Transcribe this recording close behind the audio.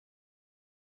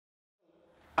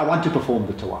I want to perform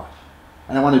the Tawaaf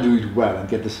and I want to do it well and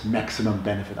get this maximum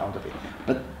benefit out of it.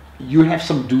 But you have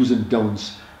some do's and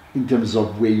don'ts in terms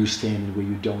of where you stand and where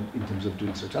you don't in terms of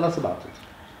doing so. Tell us about it.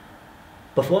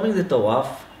 Performing the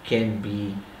Tawaaf can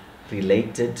be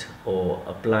related or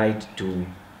applied to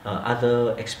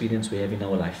other experience we have in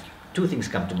our life. Two things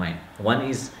come to mind. One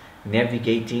is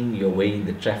navigating your way in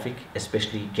the traffic,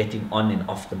 especially getting on and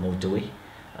off the motorway,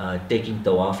 taking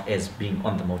Tawaaf as being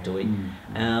on the motorway.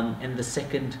 And the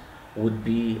second would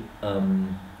be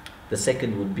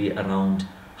around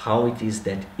how it is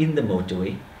that in the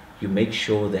motorway you make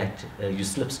sure that you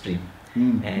slipstream.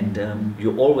 And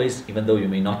you always, even though you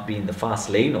may not be in the fast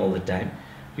lane all the time,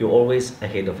 you're always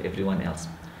ahead of everyone else.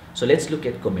 So let's look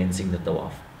at commencing the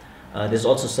Tawaaf. There's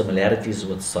also similarities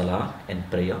with Salah and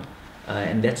prayer,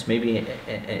 and that's maybe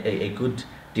a good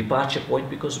departure point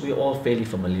because we're all fairly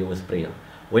familiar with prayer.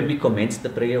 When we commence the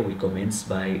prayer, we commence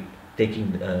by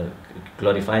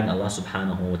glorifying Allah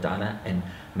subhanahu wa ta'ala and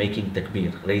making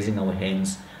takbir, raising our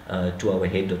hands to our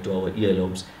head or to our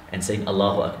earlobes and saying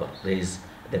Allahu Akbar,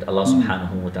 that Allah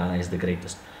subhanahu wa ta'ala is the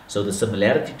greatest. So the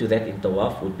similarity to that in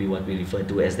Tawaaf would be what we refer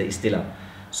to as the istilam.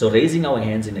 So raising our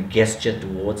hands in a gesture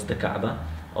towards the Kaaba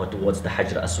or towards the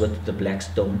Hajr Aswad, the black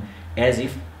stone, as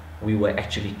if we were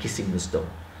actually kissing the stone.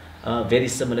 Very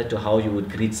similar to how you would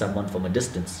greet someone from a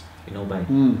distance, you know, by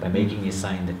making a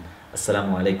sign that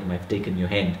Assalamu alaikum, I've taken your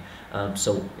hand.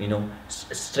 So, you know,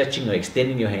 stretching or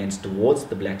extending your hands towards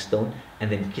the black stone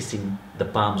and then kissing the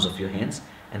palms of your hands,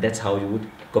 and that's how you would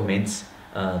commence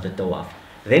the Tawaaf.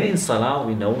 Then in Salah,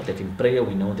 we know that in prayer,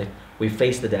 we know that we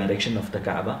face the direction of the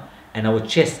Kaaba and our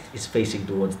chest is facing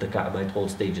towards the Kaaba at all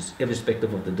stages,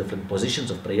 irrespective of the different positions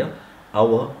of prayer.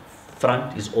 Our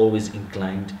front is always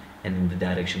inclined and in the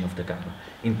direction of the Kaaba.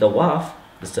 In Tawaaf,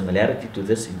 the similarity to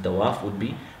this in Tawaaf would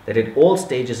be that at all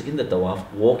stages in the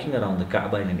Tawaaf, walking around the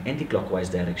Kaaba in an anti-clockwise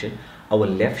direction, our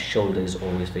left shoulder is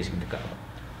always facing the Kaaba.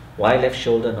 Why left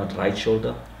shoulder, not right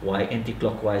shoulder? Why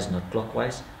anti-clockwise, not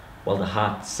clockwise? Well, the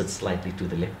heart sits slightly to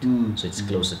the left, so it's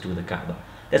closer to the Kaaba.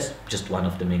 That's just one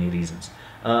of the many reasons.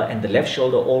 And the left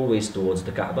shoulder always towards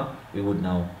the Kaaba. We would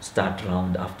now start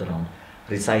round after round,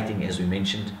 reciting, as we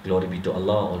mentioned, glory be to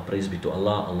Allah, all praise be to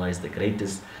Allah, Allah is the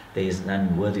greatest, there is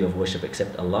none worthy of worship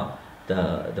except Allah,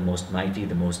 the most mighty,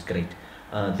 the most great.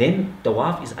 Then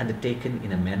Tawaaf is undertaken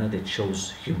in a manner that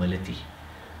shows humility,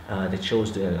 that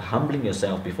shows humbling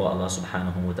yourself before Allah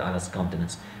subhanahu wa ta'ala's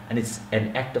countenance. And it's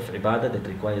an act of ibadah that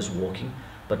requires walking,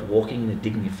 but walking in a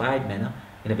dignified manner,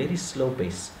 in a very slow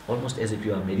pace, almost as if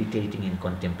you are meditating and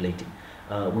contemplating,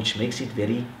 which makes it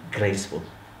very graceful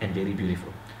and very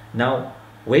beautiful. Now,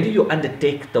 where do you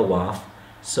undertake Tawaaf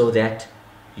so that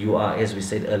you are, as we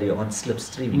said earlier on,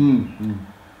 slipstreaming?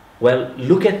 Well,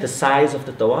 look at the size of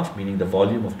the Tawaaf, meaning the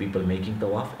volume of people making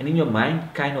Tawaaf, and in your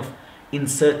mind kind of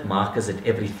insert markers at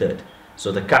every third.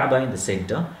 So the Kaaba in the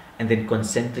center, and then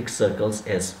concentric circles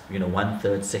as, you know,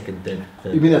 1/3, second, third.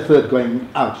 You mean a third going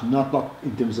out, not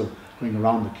in terms of going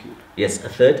around the cube? Yes, a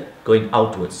third going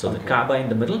outwards. So the Kaaba in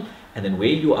the middle, and then where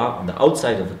you are on the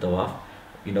outside of the Tawaaf,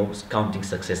 you know, counting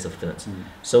successive thirds.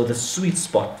 So the sweet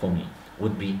spot for me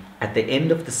would be at the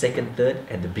end of the second third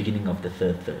and the beginning of the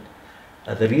third third.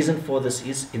 The reason for this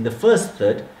is in the first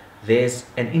third, there's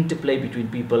an interplay between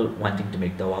people wanting to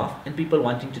make Tawaaf and people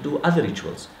wanting to do other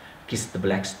rituals. Kiss the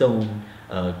black stone,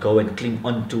 go and cling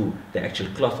onto the actual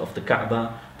cloth of the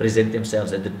Kaaba, present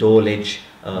themselves at the door ledge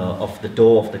of the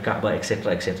door of the Kaaba,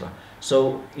 etc., etc.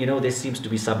 So, you know, there seems to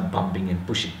be some bumping and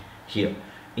pushing here.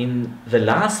 In the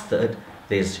last third,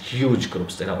 there's huge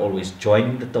groups that are always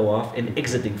joining the Tawaaf and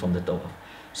exiting from the Tawaaf.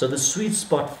 So the sweet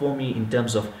spot for me in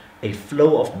terms of a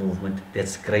flow of movement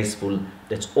that's graceful,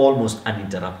 that's almost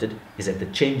uninterrupted, is at the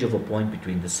changeover point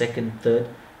between the second third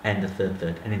and the third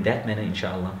third. And in that manner,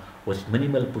 inshallah, with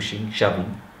minimal pushing,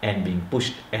 shoving, and being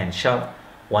pushed and shoved,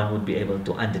 one would be able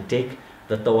to undertake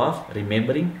the Tawaaf,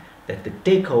 remembering that the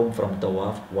take home from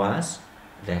Tawaaf was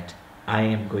that I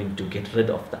am going to get rid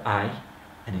of the I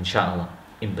and inshallah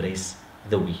embrace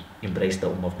the we, embrace the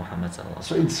Ummah of Muhammad sallallahu.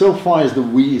 So insofar as the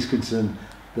we is concerned,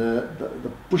 the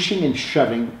pushing and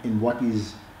shoving in what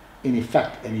is in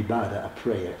effect an ibadah, a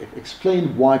prayer.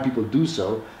 Explain why people do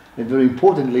so, and very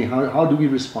importantly, how do we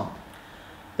respond?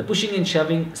 The pushing and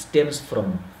shoving stems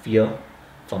from fear,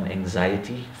 from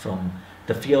anxiety, from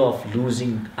the fear of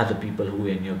losing other people who are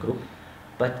in your group.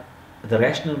 But the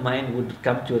rational mind would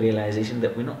come to a realization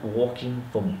that we're not walking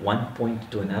from one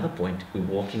point to another point, we're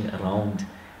walking around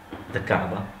the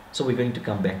Kaaba, so we're going to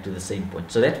come back to the same point.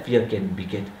 So that fear can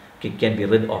be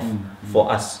rid of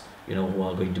for us, you know, who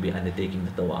are going to be undertaking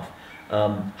the Tawaaf.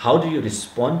 How do you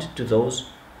respond to those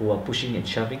who are pushing and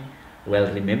shoving?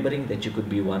 Well, remembering that you could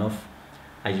be one of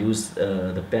I use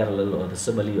the parallel or the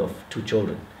simile of two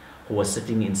children who are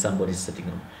sitting in somebody's sitting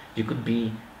room. You could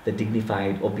be the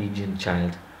dignified, obedient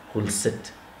child who will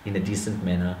sit in a decent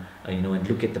manner, you know, and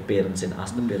look at the parents and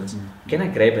ask the parents, can I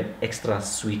grab an extra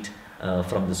sweet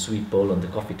from the sweet bowl on the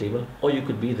coffee table? Or you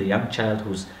could be the young child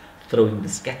who's throwing the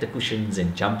scatter cushions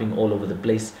and jumping all over the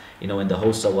place, you know, and the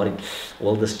hosts are worried,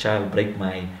 will this child break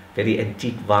my very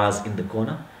antique vase in the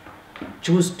corner?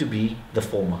 Choose to be the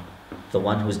former, the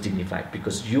one who is dignified,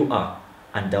 because you are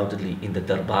undoubtedly in the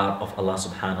darbar of Allah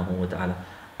subhanahu wa ta'ala,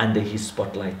 under his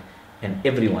spotlight, and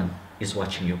everyone is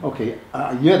watching you. Okay,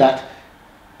 I hear that.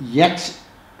 Yet,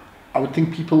 I would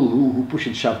think people who push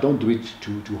and shove don't do it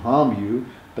to harm you,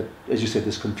 but as you said,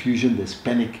 there's confusion, there's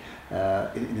panic in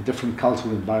a different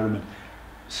cultural environment.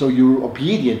 So you're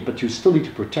obedient, but you still need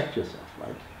to protect yourself,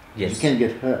 right? Yes. You can't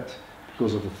get hurt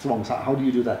because of the throngs. How do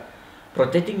you do that?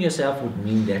 Protecting yourself would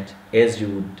mean that, as you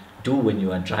would do when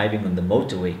you are driving on the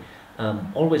motorway,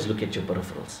 always look at your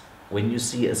peripherals. When you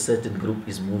see a certain group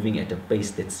is moving at a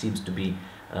pace that seems to be,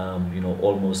 you know,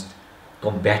 almost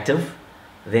combative,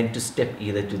 then to step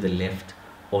either to the left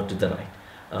or to the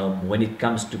right. When it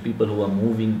comes to people who are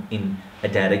moving in a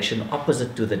direction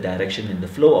opposite to the direction in the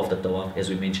flow of the Tawaaf, as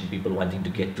we mentioned, people wanting to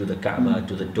get to the Kaaba,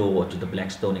 to the door, or to the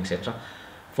black stone, etc.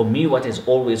 For me, what has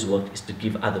always worked is to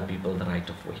give other people the right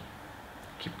of way.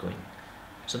 Keep going.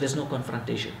 So there's no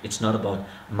confrontation. It's not about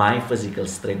my physical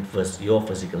strength versus your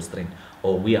physical strength,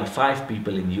 or we are 5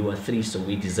 people and you are 3, so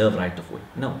we deserve right of way.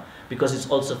 No, because it's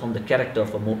also from the character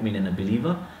of a mu'min and a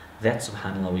believer that,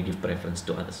 subhanAllah, we give preference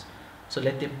to others. So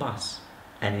let them pass.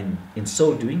 And in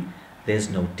so doing, there's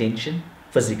no tension,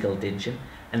 physical tension,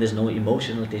 and there's no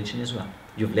emotional tension as well.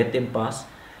 You've let them pass.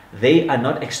 They are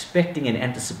not expecting and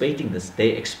anticipating this.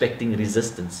 They're expecting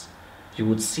resistance. You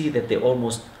would see that they're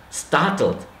almost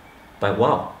startled by,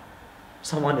 wow,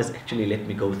 someone has actually let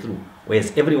me go through.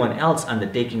 Whereas everyone else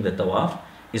undertaking the Tawaaf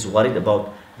is worried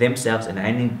about themselves, and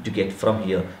I need to get from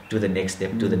here to the next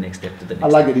step, to the next step, to the next I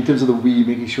like step. it in terms of the we,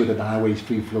 making sure that the highway is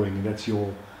free flowing, and that's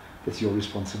your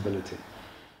responsibility.